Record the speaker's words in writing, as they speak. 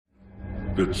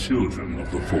The children of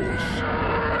the Force.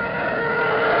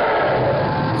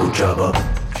 Ojaba.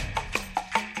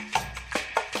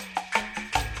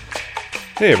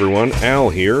 Hey everyone, Al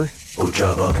here.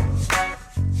 Ojaba.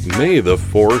 May the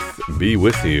 4th be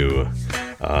with you.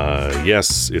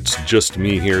 Yes, it's just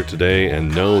me here today,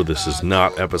 and no, this is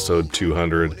not episode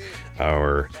 200.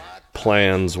 Our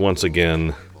plans, once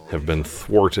again, have been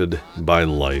thwarted by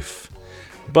life.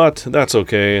 But that's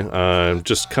okay.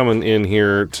 Just coming in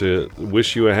here to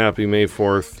wish you a happy May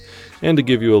 4th and to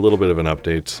give you a little bit of an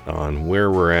update on where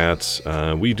we're at.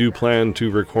 We do plan to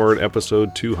record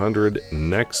episode 200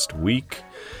 next week.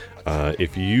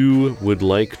 If you would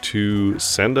like to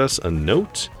send us a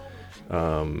note,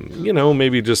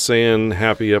 maybe just saying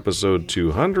happy episode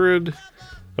 200.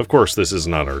 Of course, this is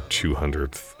not our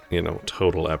 200th,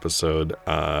 total episode.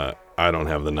 I don't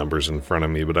have the numbers in front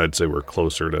of me, but I'd say we're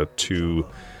closer to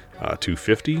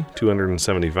 250,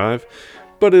 275.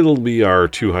 But it'll be our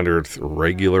 200th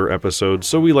regular episode,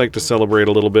 so we like to celebrate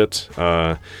a little bit.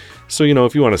 So,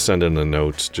 if you want to send in a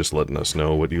note, just letting us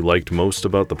know what you liked most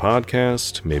about the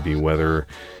podcast, maybe whether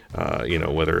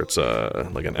it's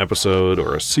like an episode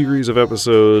or a series of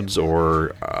episodes,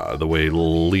 or the way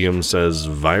Liam says,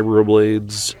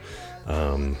 vibroblades.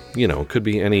 Could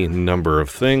be any number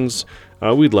of things.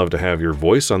 We'd love to have your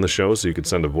voice on the show, so you could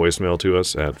send a voicemail to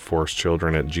us at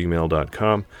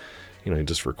forcechildren@gmail.com. You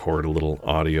just record a little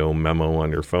audio memo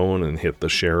on your phone and hit the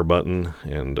share button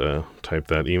and type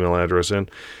that email address in.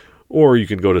 Or you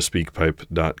could go to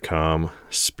speakpipe.com,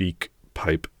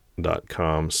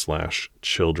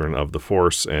 speakpipe.com/children of the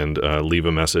force, and leave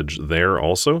a message there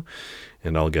also.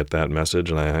 And I'll get that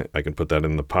message, and I can put that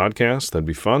in the podcast. That'd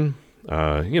be fun.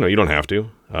 You don't have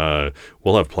to.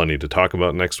 We'll have plenty to talk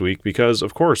about next week because,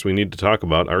 of course, we need to talk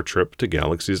about our trip to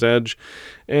Galaxy's Edge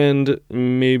and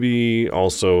maybe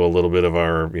also a little bit of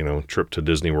our, trip to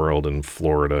Disney World and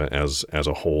Florida as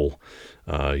a whole,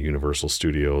 Universal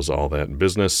Studios, all that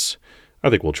business. I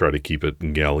think we'll try to keep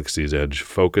it Galaxy's Edge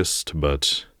focused,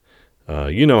 but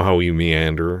you know how we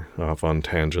meander off on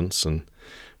tangents and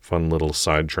fun little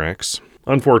sidetracks.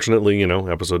 Unfortunately,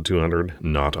 episode 200,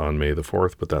 not on May the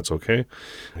 4th, but that's okay.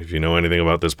 If you know anything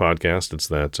about this podcast, it's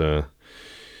that,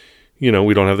 we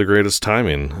don't have the greatest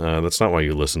timing. That's not why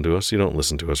you listen to us. You don't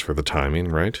listen to us for the timing,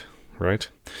 right? Right?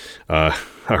 All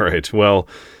right. Well,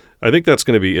 I think that's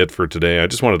going to be it for today. I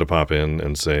just wanted to pop in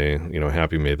and say,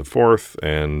 happy May the 4th,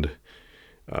 and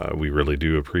we really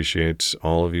do appreciate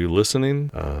all of you listening.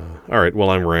 All right.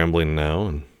 Well, I'm rambling now,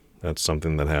 and that's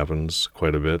something that happens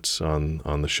quite a bit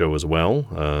on the show as well.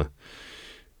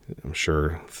 I'm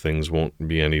sure things won't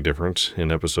be any different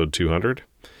in episode 200.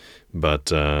 But,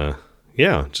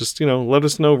 just, let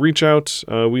us know. Reach out.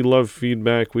 We love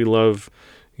feedback. We love,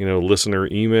 listener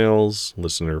emails,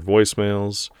 listener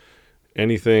voicemails,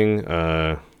 anything,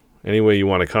 any way you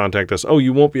want to contact us. Oh,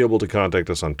 you won't be able to contact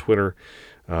us on Twitter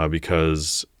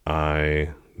because I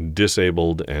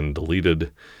disabled and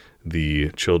deleted the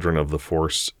Children of the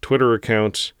Force Twitter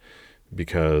account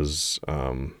because,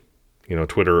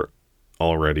 Twitter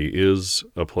already is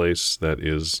a place that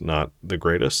is not the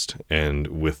greatest. And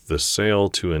with the sale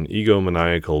to an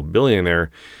egomaniacal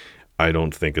billionaire, I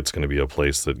don't think it's going to be a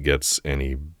place that gets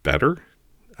any better.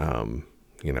 I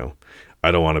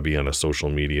don't want to be on a social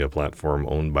media platform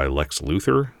owned by Lex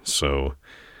Luthor. So,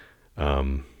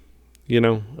 and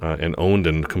owned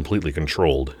and completely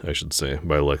controlled, I should say,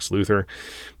 by Lex Luthor.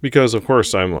 Because, of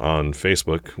course, I'm on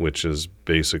Facebook, which is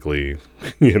basically,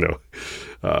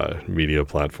 media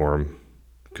platform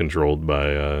controlled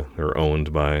by, or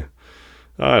owned by,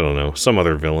 I don't know, some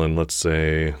other villain. Let's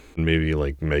say maybe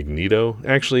like Magneto.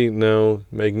 Actually, no,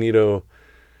 Magneto,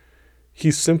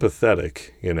 he's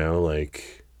sympathetic, he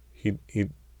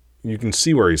you can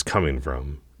see where he's coming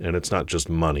from. And it's not just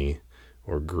money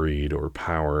or greed or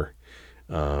power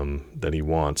that he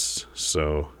wants.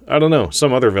 So I don't know,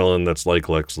 some other villain that's like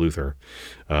Lex Luthor.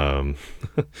 But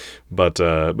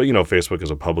Facebook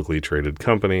is a publicly traded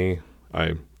company.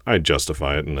 I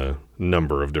justify it in a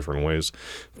number of different ways.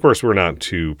 Of course, we're not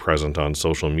too present on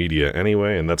social media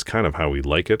anyway, and that's kind of how we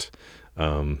like it.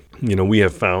 We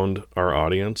have found our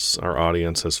audience. Our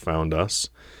audience has found us.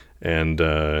 And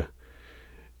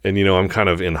I'm kind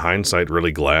of, in hindsight,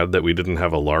 really glad that we didn't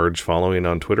have a large following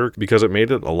on Twitter because it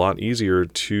made it a lot easier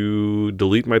to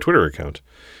delete my Twitter account.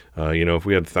 If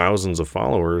we had thousands of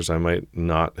followers, I might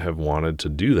not have wanted to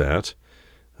do that.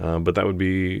 But that would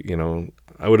be,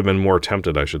 I would have been more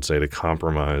tempted, I should say, to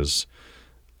compromise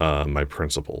my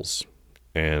principles.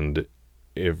 And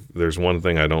if there's one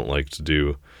thing I don't like to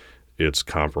do, it's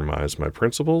compromise my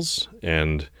principles.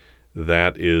 And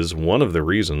that is one of the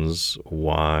reasons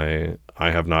why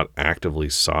I have not actively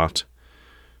sought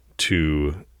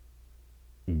to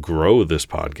grow this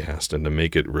podcast and to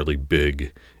make it really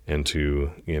big and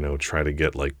to, try to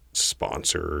get like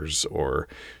sponsors or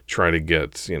try to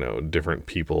get, different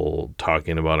people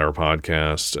talking about our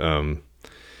podcast.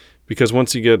 Because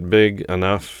once you get big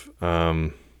enough,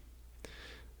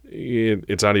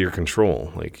 it's out of your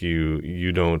control. Like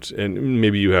you don't, and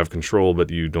maybe you have control, but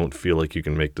you don't feel like you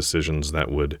can make decisions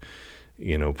that would,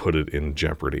 put it in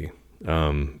jeopardy.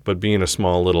 But being a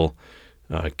small little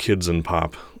kids and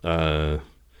pop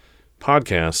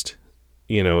podcast,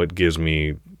 it gives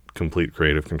me complete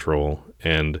creative control,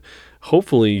 and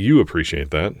hopefully you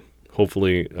appreciate that.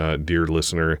 Hopefully, dear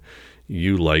listener,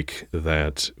 you like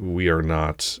that we are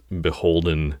not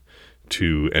beholden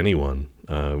to anyone.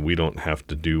 We don't have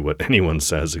to do what anyone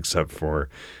says except for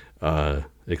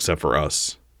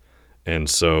us. And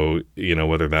so,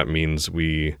 whether that means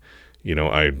I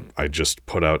just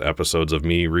put out episodes of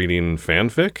me reading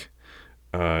fanfic,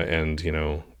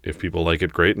 and, if people like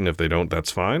it, great. And if they don't, that's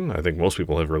fine. I think most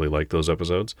people have really liked those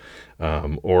episodes.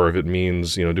 Or if it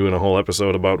means, doing a whole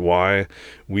episode about why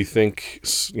we think,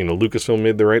 Lucasfilm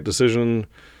made the right decision,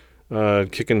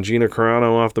 kicking Gina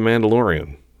Carano off The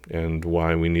Mandalorian, and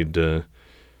why we need to,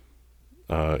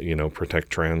 protect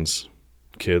trans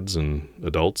kids and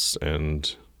adults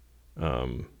and,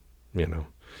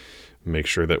 make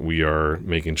sure that we are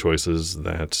making choices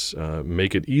that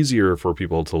make it easier for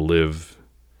people to live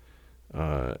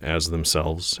as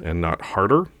themselves and not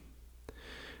harder.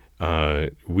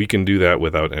 We can do that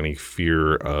without any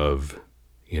fear of,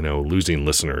 losing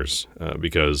listeners,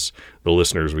 because the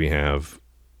listeners we have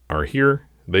are here.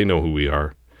 They know who we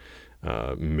are.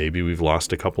 Maybe we've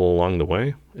lost a couple along the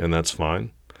way, and that's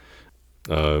fine,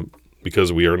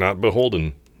 because we are not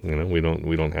beholden. We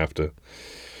don't have to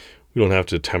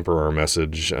temper our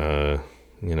message. When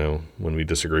we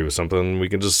disagree with something, we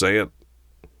can just say it.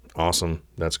 Awesome.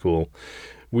 That's cool.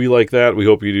 We like that. We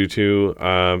hope you do too.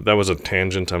 That was a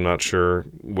tangent. I'm not sure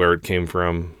where it came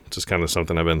from. Just kind of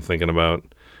something I've been thinking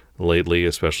about lately,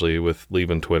 especially with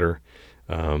leaving Twitter.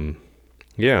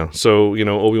 Yeah. So,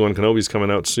 Obi-Wan Kenobi's coming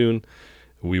out soon.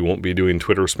 We won't be doing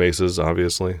Twitter Spaces,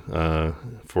 obviously,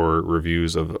 for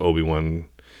reviews of Obi-Wan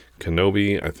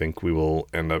Kenobi. I think we will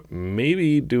end up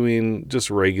maybe doing just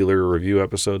regular review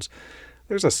episodes.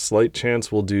 There's a slight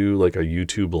chance we'll do like a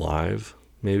YouTube live,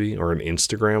 maybe, or an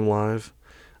Instagram live.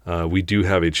 We do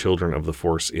have a Children of the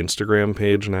Force Instagram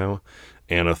page now.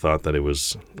 Anna thought that it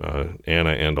was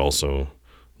Anna and also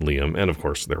Liam, and of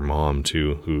course their mom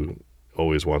too, who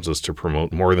always wants us to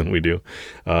promote more than we do.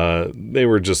 They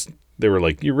were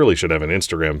like, you really should have an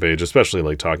Instagram page, especially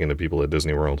like talking to people at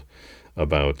Disney World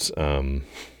about our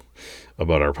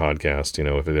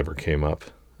podcast. If it ever came up,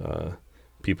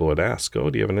 people would ask, "Oh,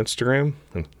 do you have an Instagram?"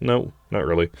 And no, not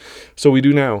really. So we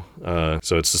do now.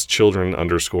 So it's just children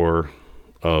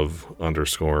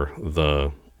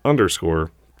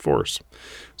 _the_force.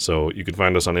 So you can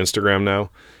find us on Instagram now,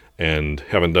 and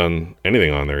haven't done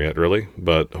anything on there yet, really.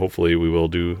 But hopefully we will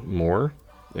do more.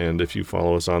 And if you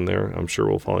follow us on there, I'm sure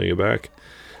we'll follow you back.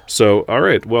 So, all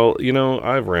right. Well,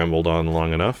 I've rambled on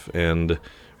long enough, and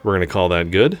we're going to call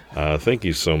that good. Thank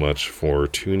you so much for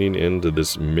tuning into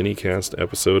this mini-cast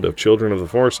episode of Children of the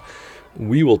Force.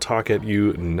 We will talk at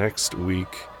you next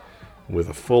week with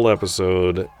a full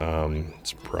episode.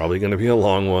 It's probably going to be a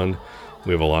long one.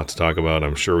 We have a lot to talk about.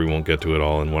 I'm sure we won't get to it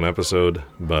all in one episode,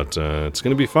 but it's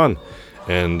going to be fun.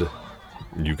 And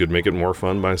you could make it more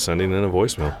fun by sending in a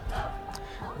voicemail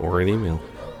or an email.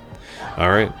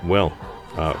 All right. Well,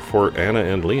 for Anna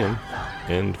and Liam,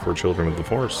 and for Children of the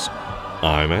Force,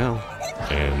 I'm Al,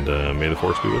 and may the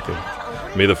Force be with you.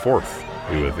 May the Fourth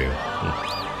be with you.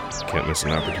 Can't miss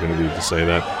an opportunity to say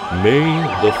that. May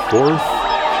the Fourth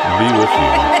be with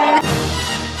you.